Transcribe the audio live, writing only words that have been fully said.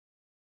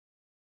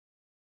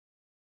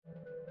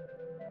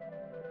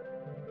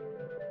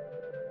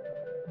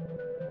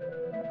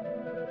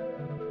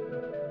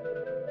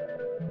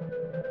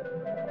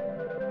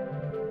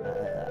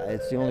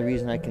It's the only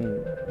reason I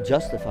can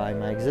justify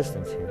my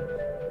existence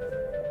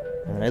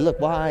here. And when I look,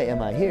 why am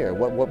I here?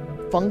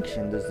 What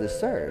function does this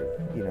serve?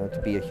 You know,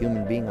 to be a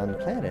human being on the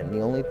planet. And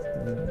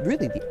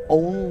really the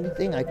only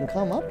thing I can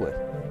come up with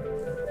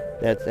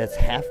that's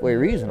halfway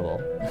reasonable.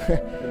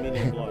 The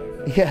meaning of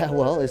life. Yeah,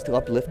 well, is to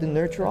uplift and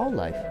nurture all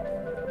life.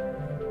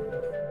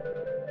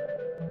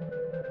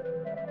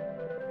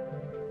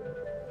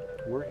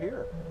 We're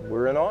here.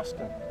 We're in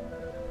Austin.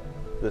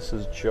 This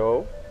is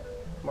Joe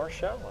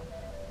Marshalla.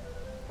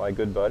 My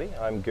good buddy,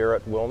 I'm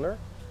Garrett Wilner.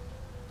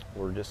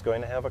 We're just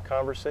going to have a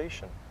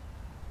conversation.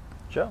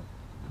 Joe,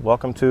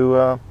 welcome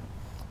to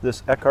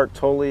this Eckhart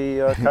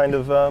Tolle kind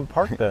of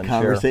park bench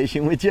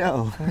Conversation with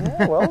Joe.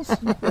 Yeah, well,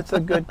 it's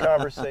a good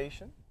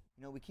conversation.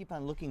 You know, we keep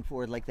on looking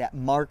for like that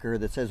marker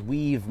that says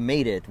we've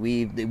made it,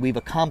 we've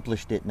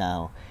accomplished it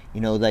now. You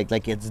know,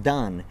 like it's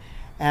done.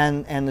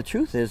 And the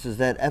truth is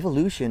that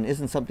evolution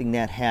isn't something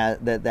that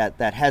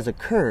has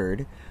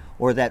occurred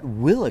or that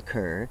will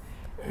occur.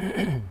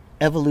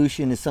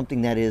 Evolution is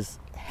something that is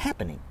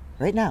happening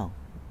right now.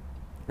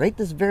 Right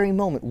this very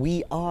moment,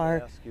 we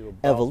are I ask you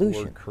about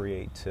evolution. The word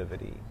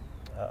creativity.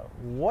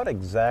 What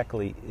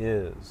exactly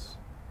is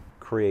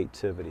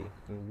creativity,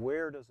 and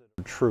where does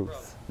it?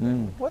 Truth.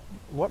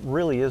 What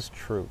really is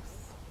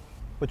truth?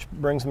 Which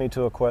brings me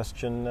to a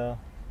question: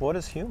 what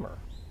is humor?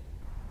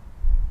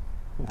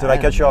 Did I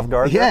catch you off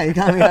guard? Yeah, you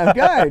got me off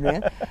guard,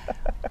 man.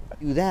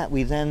 Through that,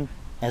 we then,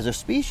 as a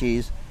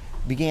species,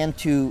 began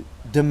to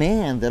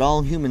demand that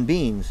all human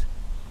beings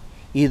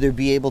either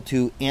be able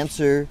to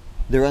answer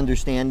their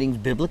understandings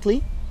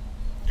biblically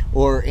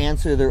or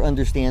answer their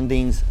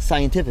understandings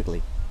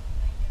scientifically.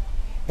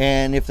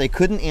 And if they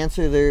couldn't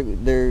answer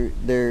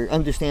their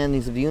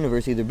understandings of the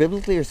universe either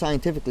biblically or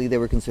scientifically, they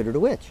were considered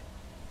a witch.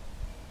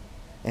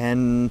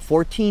 And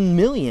 14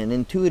 million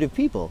intuitive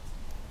people,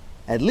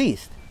 at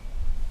least,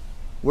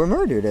 were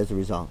murdered as a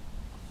result.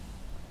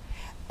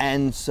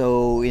 And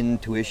so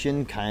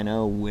intuition kind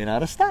of went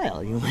out of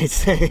style, you might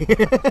say.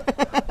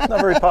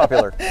 Not very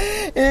popular.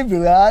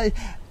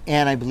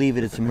 And I believe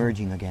it's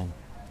emerging again.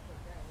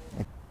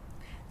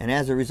 And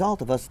as a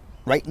result of us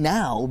right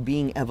now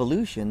being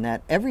evolution,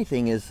 that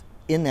everything is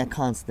in that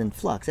constant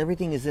flux.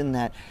 Everything is in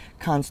that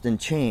constant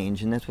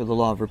change, and that's where the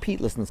law of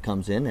repeatlessness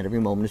comes in, that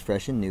every moment is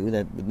fresh and new,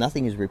 that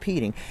nothing is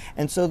repeating.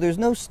 And so there's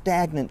no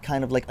stagnant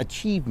kind of like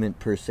achievement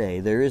per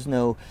se. There is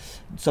no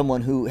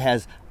someone who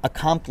has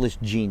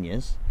accomplished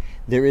genius.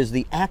 There is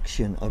the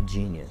action of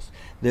genius.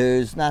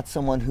 There's not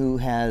someone who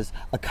has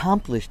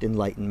accomplished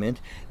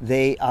enlightenment.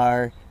 They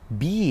are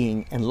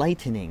being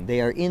enlightening. They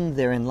are in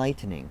their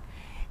enlightening.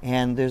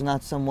 And there's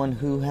not someone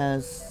who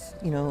has,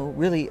 you know,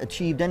 really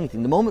achieved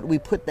anything. The moment we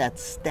put that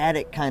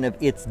static kind of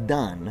it's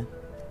done,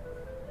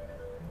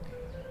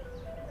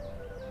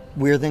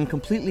 we're then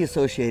completely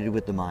associated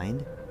with the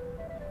mind,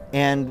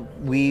 and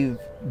we've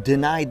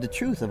denied the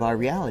truth of our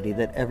reality,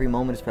 that every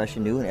moment is fresh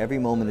and new, and every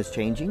moment is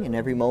changing, and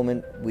every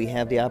moment we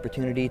have the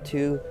opportunity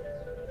to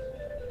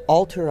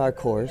alter our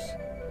course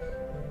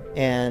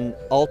and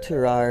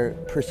alter our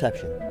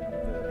perception.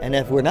 And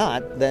if we're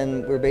not,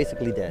 then we're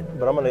basically dead.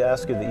 But I'm going to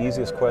ask you the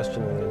easiest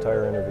question in the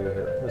entire interview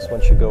here. This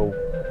one should go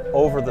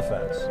over the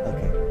fence.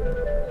 Okay.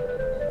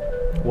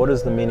 What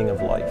is the meaning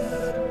of life?